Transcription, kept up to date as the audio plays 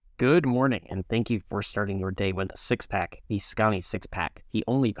Good morning, and thank you for starting your day with a six-pack, the Scotty Six-Pack, the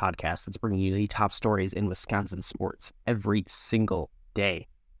only podcast that's bringing you the top stories in Wisconsin sports every single day.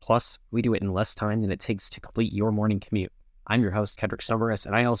 Plus, we do it in less time than it takes to complete your morning commute. I'm your host, Kendrick Snowburris,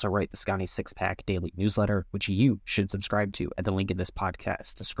 and I also write the Scotty Six-Pack daily newsletter, which you should subscribe to at the link in this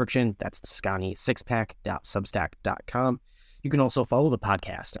podcast description. That's the ScottySixpack.substack.com. You can also follow the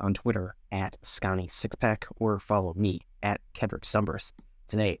podcast on Twitter at Scotty Sixpack or follow me at Kendrick Snowburris.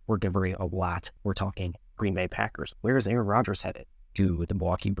 Today, we're covering a lot. We're talking Green Bay Packers. Where is Aaron Rodgers headed? Do the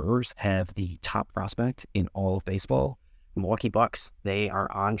Milwaukee Brewers have the top prospect in all of baseball? The Milwaukee Bucks, they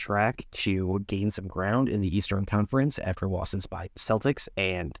are on track to gain some ground in the Eastern Conference after losses by the Celtics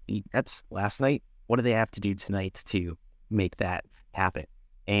and the Nets last night. What do they have to do tonight to make that happen?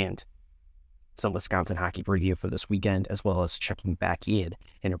 And some Wisconsin hockey preview for this weekend, as well as checking back in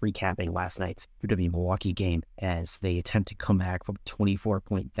and recapping last night's UW-Milwaukee game as they attempt to come back from a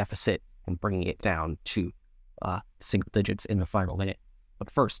 24-point deficit and bringing it down to single digits in the final minute.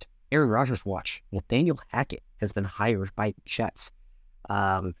 But first, Aaron Rodgers watch. Nathaniel Hackett has been hired by the Jets.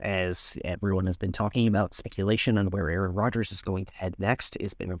 As everyone has been talking about, speculation on where Aaron Rodgers is going to head next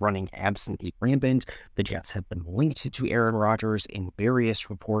has been running absolutely rampant. The Jets have been linked to Aaron Rodgers in various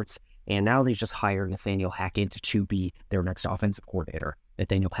reports, and now they just hired Nathaniel Hackett to be their next offensive coordinator.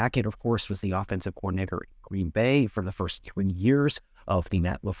 Nathaniel Hackett, of course, was the offensive coordinator in Green Bay for the first 3 years of the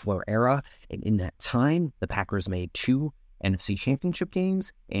Matt LaFleur era. And in that time, the Packers made 2 NFC Championship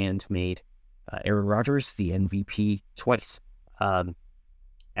games and made Aaron Rodgers the MVP twice.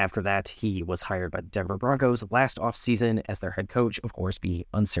 After that, he was hired by the Denver Broncos last offseason as their head coach, of course, being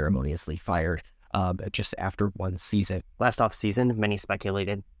unceremoniously fired just after 1 season. Last offseason, many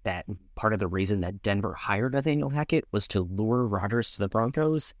speculated that part of the reason that Denver hired Nathaniel Hackett was to lure Rodgers to the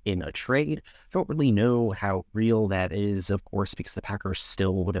Broncos in a trade. Don't really know how real that is, of course, because the Packers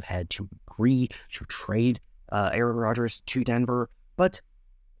still would have had to agree to trade Aaron Rodgers to Denver, but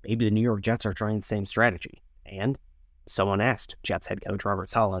maybe the New York Jets are trying the same strategy. And someone asked Jets head coach Robert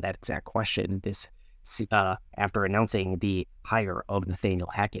Saleh that exact question after announcing the hire of Nathaniel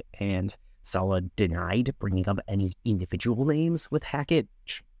Hackett, and Saleh denied bringing up any individual names with Hackett,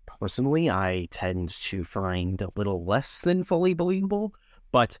 which personally I tend to find a little less than fully believable.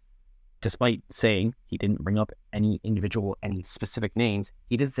 But despite saying he didn't bring up any specific names,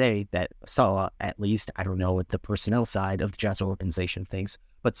 he did say that Saleh, at least, I don't know what the personnel side of the Jets organization thinks,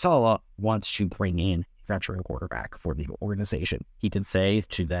 but Saleh wants to bring in a veteran quarterback for the organization. He did say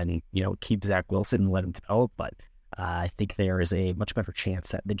to then, keep Zach Wilson and let him develop, but I think there is a much better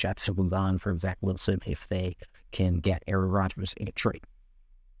chance that the Jets will move on from Zach Wilson if they can get Aaron Rodgers in a trade.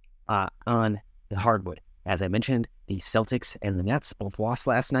 On the hardwood, as I mentioned, the Celtics and the Nets both lost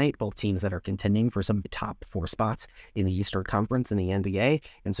last night, both teams that are contending for some of the top 4 spots in the Eastern Conference in the NBA.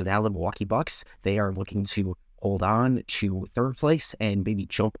 And so now the Milwaukee Bucks, they are looking to hold on to 3rd place and maybe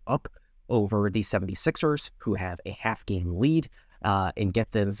jump up over the 76ers, who have a half-game lead, and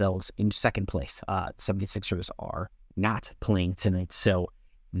get themselves in 2nd place. 76ers are not playing tonight, so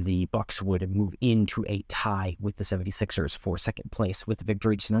the Bucks would move into a tie with the 76ers for 2nd place with the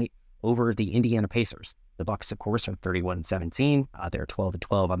victory tonight over the Indiana Pacers. The Bucks, of course, are 31-17. They're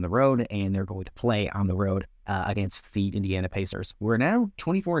 12-12 on the road, and they're going to play on the road against the Indiana Pacers, who are now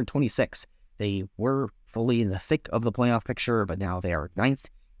 24-26. They were fully in the thick of the playoff picture, but now they are 9th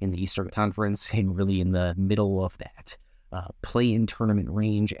in the Eastern Conference and really in the middle of that play-in tournament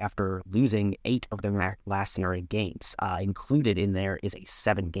range after losing 8 of their last 9 games. Included in there is a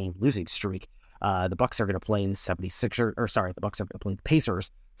 7-game losing streak. The Bucks are going to play the the Bucks are going to play the Pacers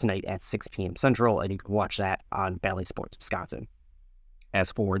tonight at 6 p.m. Central, and you can watch that on Bally Sports Wisconsin.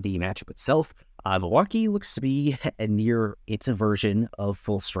 As for the matchup itself, Milwaukee looks to be near its version of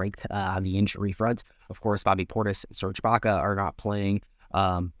full strength on the injury front. Of course, Bobby Portis and Serge Ibaka are not playing,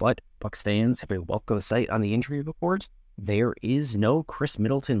 but Bucks fans have a welcome sight on the injury report. There is no Chris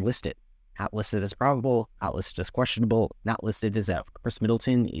Middleton listed. Not listed as probable, not listed as questionable, not listed as out. Chris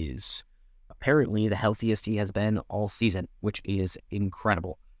Middleton is apparently the healthiest he has been all season, which is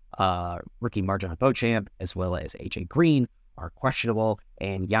incredible. Ricky Marjan-Beauchamp, as well as AJ Green, are questionable,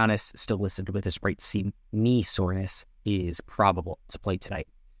 and Giannis, still listed with his right knee soreness, is probable to play tonight.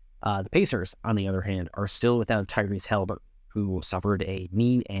 The Pacers, on the other hand, are still without Tyrese Haliburton, who suffered a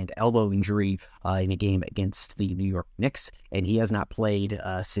knee and elbow injury in a game against the New York Knicks, and he has not played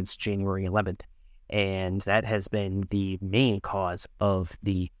since January 11th. And that has been the main cause of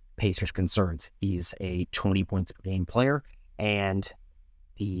the Pacers' concerns. He's a 20 points per game player, and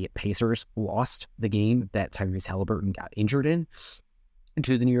the Pacers lost the game that Tyrese Haliburton got injured in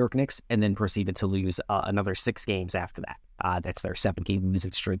to the New York Knicks, and then proceeded to lose another 6 games after that. That's their 7-game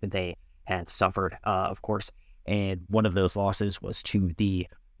losing streak that they had suffered, of course. And one of those losses was to the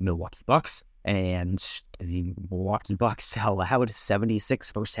Milwaukee Bucks. And the Milwaukee Bucks allowed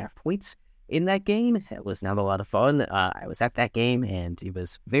 76 first-half points in that game. It was not a lot of fun. I was at that game, and it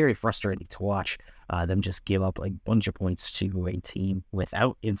was very frustrating to watch them just give up a bunch of points to a team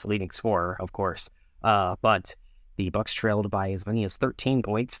without its leading scorer, of course. But the Bucks trailed by as many as 13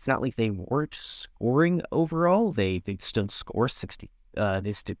 points. It's not like they weren't scoring overall. They still score 60.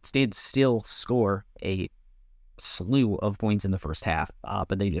 They did still score a slew of points in the first half,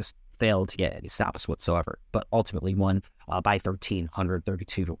 but they just failed to get any stops whatsoever. But ultimately won by 13,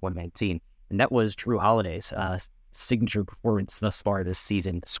 132 to 119. And that was Drew Holiday's signature performance thus far this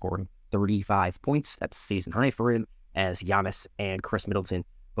season, scoring 35 points. That's a season high for him, as Giannis and Chris Middleton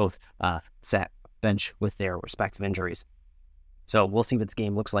both sat bench with their respective injuries. So we'll see what this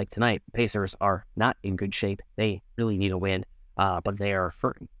game looks like tonight. The Pacers are not in good shape. They really need a win, but they are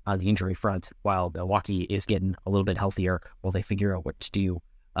hurting on the injury front, while Milwaukee is getting a little bit healthier while they figure out what to do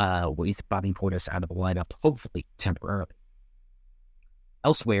with Bobby Portis out of the lineup, hopefully temporarily.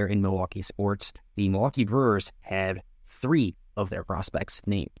 Elsewhere in Milwaukee sports, the Milwaukee Brewers had 3 of their prospects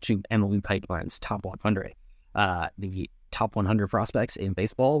named to MLB Pipeline's top 100. The top 100 prospects in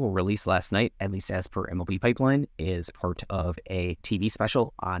baseball were released last night, at least as per MLB Pipeline, is part of a TV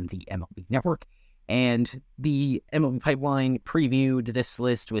special on the MLB Network. And the MLB Pipeline previewed this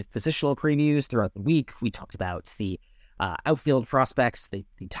list with positional previews throughout the week. We talked about the outfield prospects, the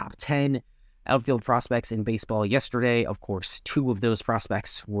top 10 outfield prospects in baseball yesterday. Of course, 2 of those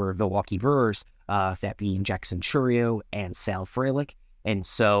prospects were Milwaukee Brewers, that being Jackson Chourio and Sal Frelick. And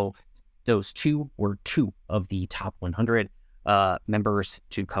so those 2 were 2 of the top 100 members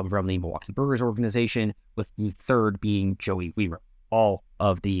to come from the Milwaukee Brewers organization, with the 3rd being Joey Weaver. All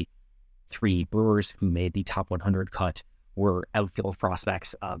of the 3 Brewers who made the top 100 cut were outfield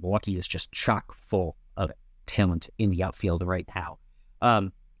prospects. Milwaukee is just chock full of talent in the outfield right now.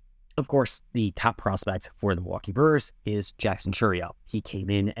 Of course, the top prospect for the Milwaukee Brewers is Jackson Chourio. He came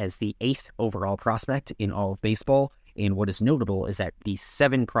in as the 8th overall prospect in all of baseball. And what is notable is that the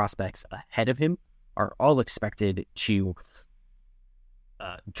 7 prospects ahead of him are all expected to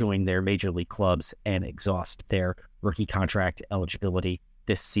join their major league clubs and exhaust their rookie contract eligibility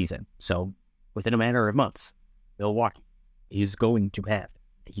this season. So within a matter of months, Milwaukee is going to have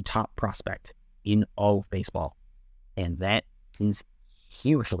the top prospect in all of baseball. And that is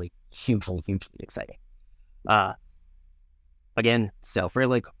hugely exciting. Again, Sal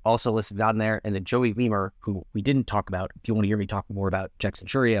Frelick also listed on there, and then Joey Weaver, who we didn't talk about. If you want to hear me talk more about Jackson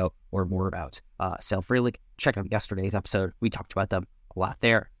Chourio or more about Sal Frelick, check out yesterday's episode. We talked about them a lot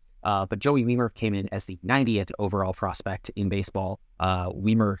there. But Joey Weaver came in as the 90th overall prospect in baseball.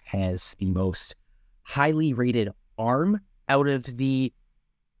 Weaver has the most highly rated arm out of the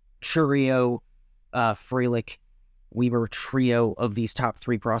Chourio, Frelick, Weaver trio of these top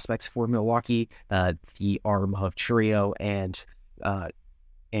 3 prospects for Milwaukee. The arm of Chourio and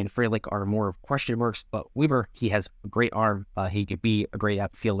Frelick are more of question marks, but Weaver, he has a great arm. He could be a great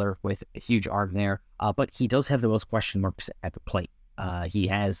outfielder with a huge arm there, but he does have the most question marks at the plate. He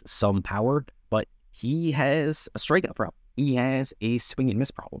has some power, but he has a strikeout problem. He has a swing and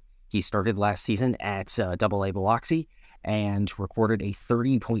miss problem. He started last season at AA Biloxi and recorded a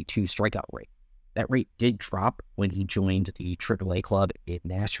 30.2 strikeout rate. That rate did drop when he joined the AAA club in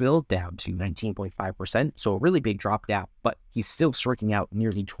Nashville, down to 19.5%. So a really big drop down, but he's still striking out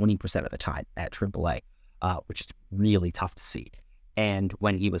nearly 20% of the time at AAA, which is really tough to see. And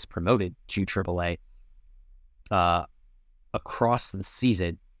when he was promoted to AAA, across the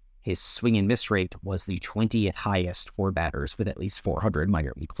season, his swing and miss rate was the 20th highest for batters with at least 400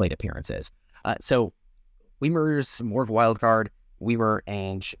 minor league plate appearances. So Weaver's more of a wild card. Weaver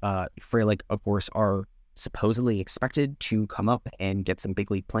and Frelick, of course, are supposedly expected to come up and get some big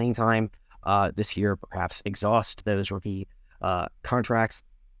league playing time this year, perhaps exhaust those rookie contracts.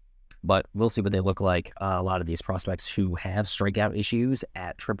 But we'll see what they look like. A lot of these prospects who have strikeout issues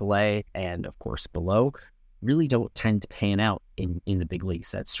at AAA and, of course, below really don't tend to pan out in the big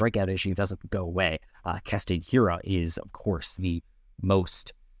leagues. That strikeout issue doesn't go away. Keston Hiura is, of course, the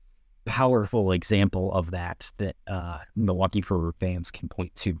most powerful example of that Milwaukee Brewer fans can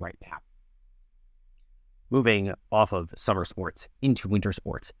point to right now. Moving off of summer sports into winter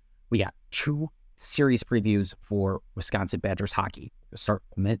sports, we got 2 series previews for Wisconsin Badgers hockey. We're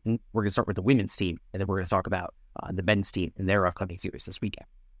going to start with the women's team, and then we're going to talk about the men's team and their upcoming series this weekend.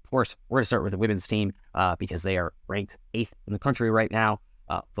 Of course, we're going to start with the women's team because they are ranked 8th in the country right now.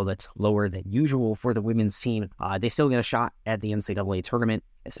 Though that's lower than usual for the women's team, they still get a shot at the NCAA tournament,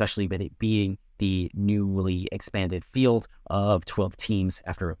 especially with it being the newly expanded field of 12 teams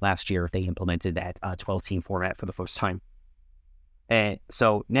after last year. They implemented that 12-team format for the first time. And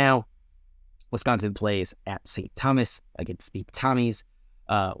so now Wisconsin plays at St. Thomas against the Tommies.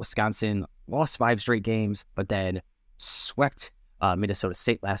 Wisconsin lost 5 straight games, but then swept Minnesota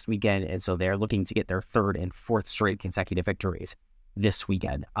State last weekend, and so they're looking to get their 3rd and 4th straight consecutive victories this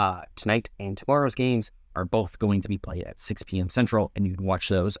weekend. Tonight and tomorrow's games are both going to be played at 6 p.m. Central, and you can watch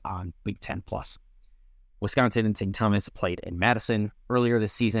those on Big Ten Plus. Wisconsin and St. Thomas played in Madison earlier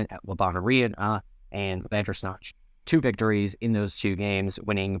this season at LeBron Arena, and the Badgers notched 2 victories in those 2 games,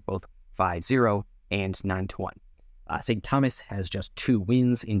 winning both 5-0 and 9-1. St. Thomas has just 2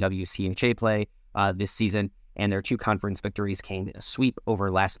 wins in WCHA play this season, and their 2 conference victories came in a sweep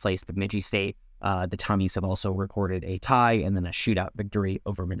over last place Bemidji State. The Tommies have also recorded a tie and then a shootout victory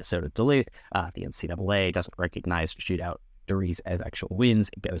over Minnesota Duluth. The NCAA doesn't recognize shootout victories as actual wins.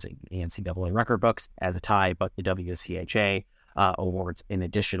 It goes in the NCAA record books as a tie, but the WCHA awards an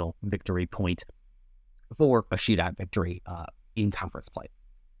additional victory point for a shootout victory in conference play.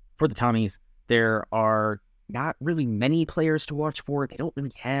 For the Tommies, there are not really many players to watch for. They don't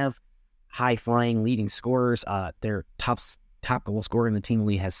really have high-flying leading scorers. Their top goal scorer in the team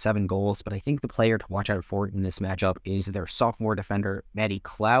only has 7 goals, but I think the player to watch out for in this matchup is their sophomore defender, Maddie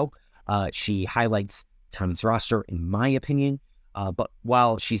Clow. She highlights Tom's roster, in my opinion, but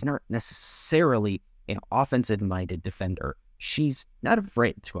while she's not necessarily an offensive-minded defender, she's not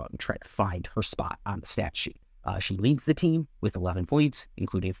afraid to go out and try to find her spot on the stat sheet. She leads the team with 11 points,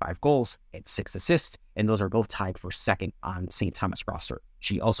 including 5 goals and 6 assists, and those are both tied for 2nd on St. Thomas roster.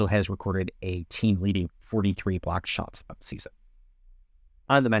 She also has recorded a team-leading 43 blocked shots of the season.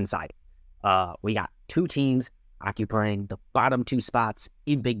 On the men's side, we got 2 teams occupying the bottom 2 spots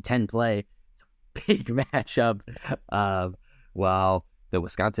in Big Ten play. It's a big matchup while the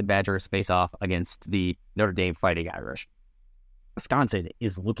Wisconsin Badgers face off against the Notre Dame Fighting Irish. Wisconsin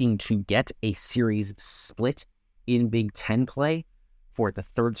is looking to get a series split in Big Ten play for the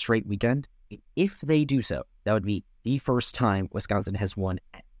 3rd straight weekend. If they do so, that would be the first time Wisconsin has won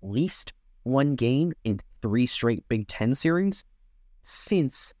at least 1 game in 3 straight Big Ten series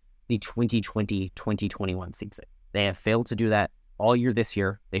since the 2020-2021 season. They have failed to do that all year this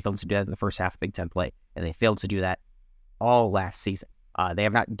year. They failed to do that in the first half of Big Ten play, and they failed to do that all last season. They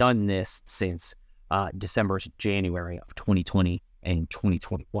have not done this since December to January of 2020 and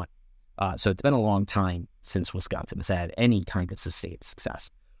 2021. So it's been a long time since Wisconsin has had any kind of sustained success.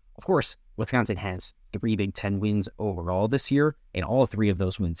 Of course, Wisconsin has 3 Big Ten wins overall this year, and all 3 of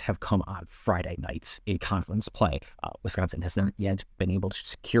those wins have come on Friday nights in conference play. Wisconsin has not yet been able to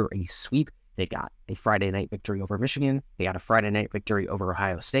secure a sweep. They got a Friday night victory over Michigan. They got a Friday night victory over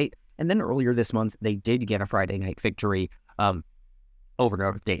Ohio State. And then earlier this month, they did get a Friday night victory over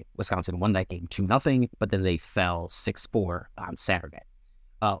Notre Dame. Wisconsin won that game 2-0, but then they fell 6-4 on Saturday.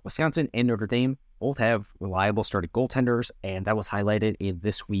 Wisconsin and Notre Dame both have reliable starting goaltenders, and that was highlighted in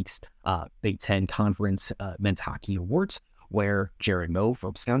this week's Big Ten Conference Men's Hockey Awards, where Jared Moe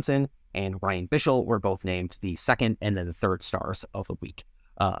from Wisconsin and Ryan Bischel were both named the 2nd and then the 3rd stars of the week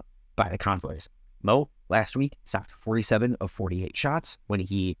by the conference. Moe last week stopped 47 of 48 shots when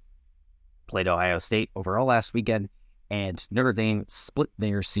he played Ohio State overall last weekend, and Notre Dame split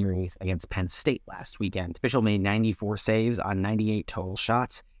their series against Penn State last weekend. Bischel made 94 saves on 98 total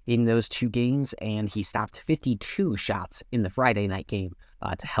shots in those 2 games, and he stopped 52 shots in the Friday night game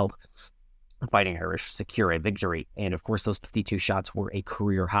to help the Fighting Irish secure a victory. And of course, those 52 shots were a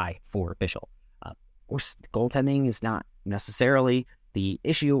career high for Bischel. Of course, goaltending is not necessarily the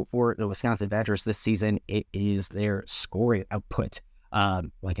issue for the Wisconsin Badgers this season. It is their scoring output.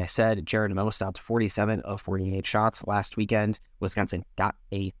 Like I said, Jared Moe stopped 47 of 48 shots last weekend. Wisconsin got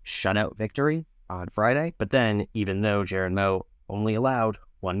a shutout victory on Friday, but then even though Jared Moe only allowed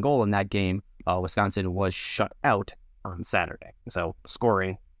 1 goal in that game, Wisconsin was shut out on Saturday. So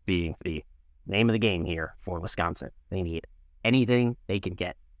scoring being the name of the game here for Wisconsin. They need anything they can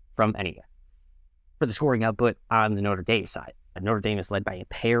get from anyone. For the scoring output on the Notre Dame side, Notre Dame is led by a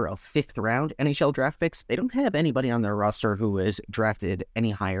pair of 5th-round NHL draft picks. They don't have anybody on their roster who is drafted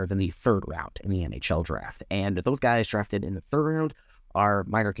any higher than the 3rd round in the NHL draft. And those guys drafted in the 3rd round are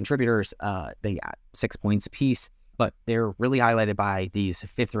minor contributors. They got 6 points apiece, but they're really highlighted by these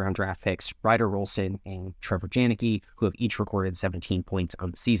 5th-round draft picks, Ryder Rolston and Trevor Janicki, who have each recorded 17 points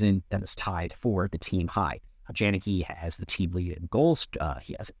on the season. That is tied for the team high. Janicki has the team lead in goals.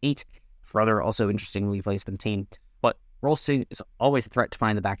 He has 8. Brother also interestingly plays for the team. But Rolston is always a threat to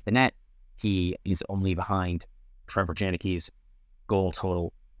find the back of the net. He is only behind Trevor Janicki's goal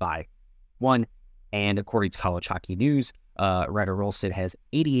total by 1. And according to College Hockey News, Ryder Rolston has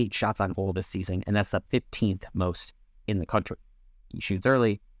 88 shots on goal this season, and that's the 15th most in the country. He shoots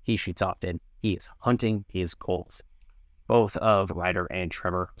early, he shoots often, he is hunting his goals. Both of Ryder and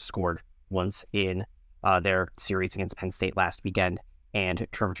Trevor scored once in their series against Penn State last weekend, and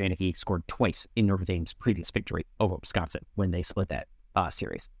Trevor Janicki scored twice in Notre Dame's previous victory over Wisconsin when they split that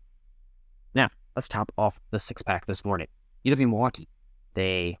series. Now, let's top off the six-pack this morning. UW-Milwaukee,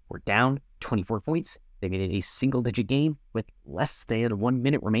 they were down 24 points. They made it a single-digit game with less than 1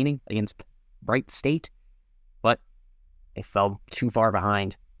 minute remaining against Wright State, but they fell too far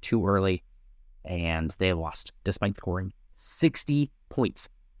behind too early, and they lost despite scoring 60 points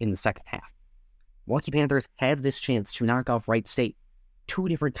in the second half. Milwaukee Panthers had this chance to knock off Wright State 2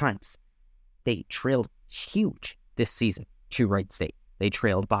 different times. They trailed huge this season to Wright State. They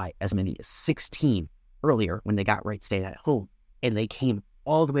trailed by as many as 16 earlier when they got Wright State at home, and they came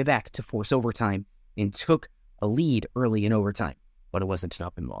all the way back to force overtime and took a lead early in overtime, but it wasn't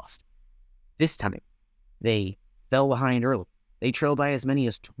enough and lost. This time, they fell behind early. They trailed by as many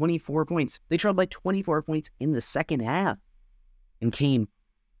as 24 points. They trailed by 24 points in the second half and came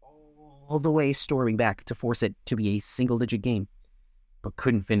all the way storming back to force it to be a single-digit game, but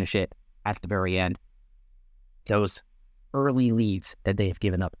couldn't finish it at the very end. Those early leads that they have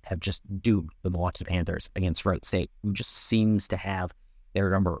given up have just doomed the Milwaukee Panthers against Wright State, who just seems to have their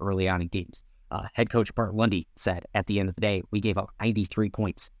number early on in games. Head coach Bart Lundy said, at the end of the day, we gave up 93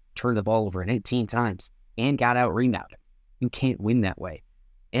 points, turned the ball over 19 times, and got out-rebounded. You can't win that way.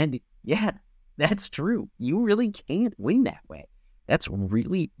 And yeah, that's true. You really can't win that way. That's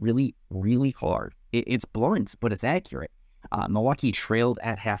really, really, really hard. It's blunt, but it's accurate. Milwaukee trailed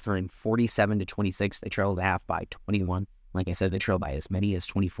at halftime 47-26. They trailed at half by 21. Like I said, they trailed by as many as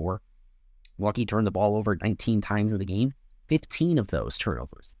 24. Milwaukee turned the ball over 19 times in the game. 15 of those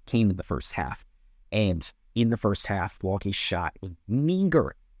turnovers came in the first half. And in the first half, Milwaukee shot a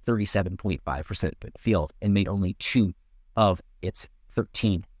meager 37.5% from the field and made only 2 of its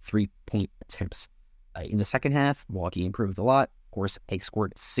 13 3-point attempts. In the second half, Milwaukee improved a lot. Of course, they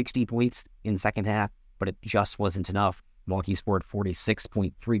scored 60 points in the second half, but it just wasn't enough. Milwaukee scored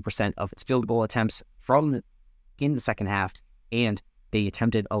 46.3% of its field goal attempts in the second half, and they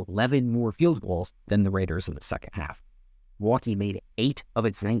attempted 11 more field goals than the Raiders in the second half. Milwaukee made 8 of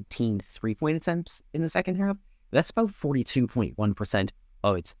its 19 3-point attempts in the second half. That's about 42.1%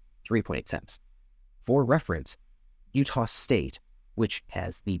 of its 3-point attempts. For reference, Utah State, which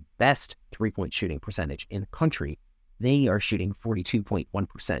has the best 3-point shooting percentage in the country, they are shooting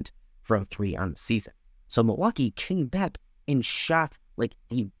 42.1% from 3 on the season. So Milwaukee came back and shot like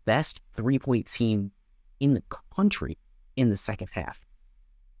the best 3-point team in the country in the second half.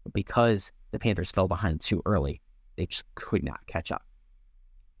 But because the Panthers fell behind too early, they just could not catch up.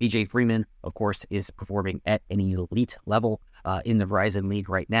 BJ Freeman, of course, is performing at an elite level in the Verizon League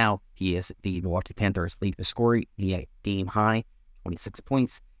right now. He is the Milwaukee Panthers leading scorer. He had a game high, 26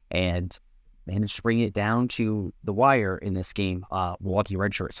 points, and managed to bring it down to the wire in this game. Milwaukee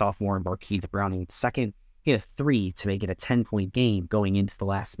redshirt sophomore Markeith Browning II hit a 3 to make it a 10-point game going into the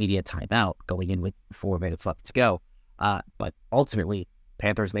last media timeout, going in with 4 minutes left to go. But ultimately,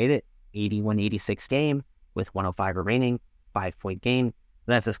 Panthers made it 81-86 game with 105 remaining, 5-point game.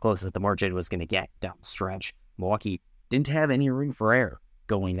 That's as close as the margin was going to get down the stretch. Milwaukee didn't have any room for error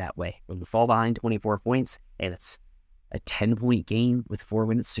going that way. When you fall behind 24 points and it's a 10-point game with 4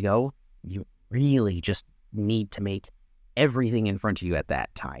 minutes to go, you really just need to make everything in front of you at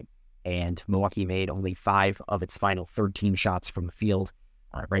that time. And Milwaukee made only 5 of its final 13 shots from the field.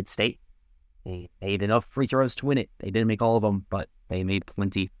 Wright State, they made enough free throws to win it. They didn't make all of them, but they made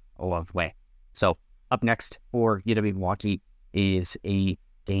plenty along the way. So up next for UW-Milwaukee is a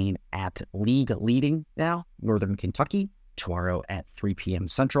game at league leading now, Northern Kentucky, tomorrow at 3 p.m.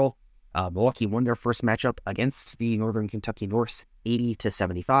 Central. Milwaukee won their first matchup against the Northern Kentucky Norse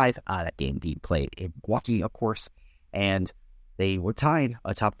 80-75. That game being played in Milwaukee, of course, and they were tied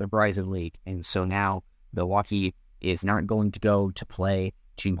atop the Verizon League. And so now Milwaukee is not going to go to play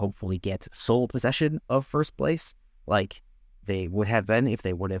to hopefully get sole possession of first place like they would have been if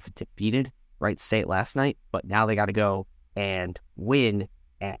they would have defeated Wright State last night. But now they got to go and win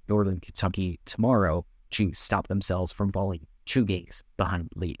at Northern Kentucky tomorrow to stop themselves from falling 2 games behind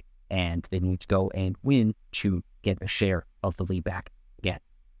the lead. And they need to go and win to get a share of the lead back again.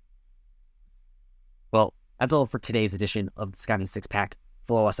 Well, that's all for today's edition of the Scotty Six Pack.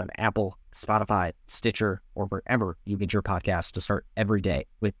 Follow us on Apple, Spotify, Stitcher, or wherever you get your podcast to start every day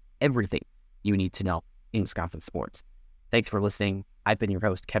with everything you need to know in Wisconsin sports. Thanks for listening. I've been your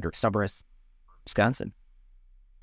host, Kedrick Stubbris, Wisconsin.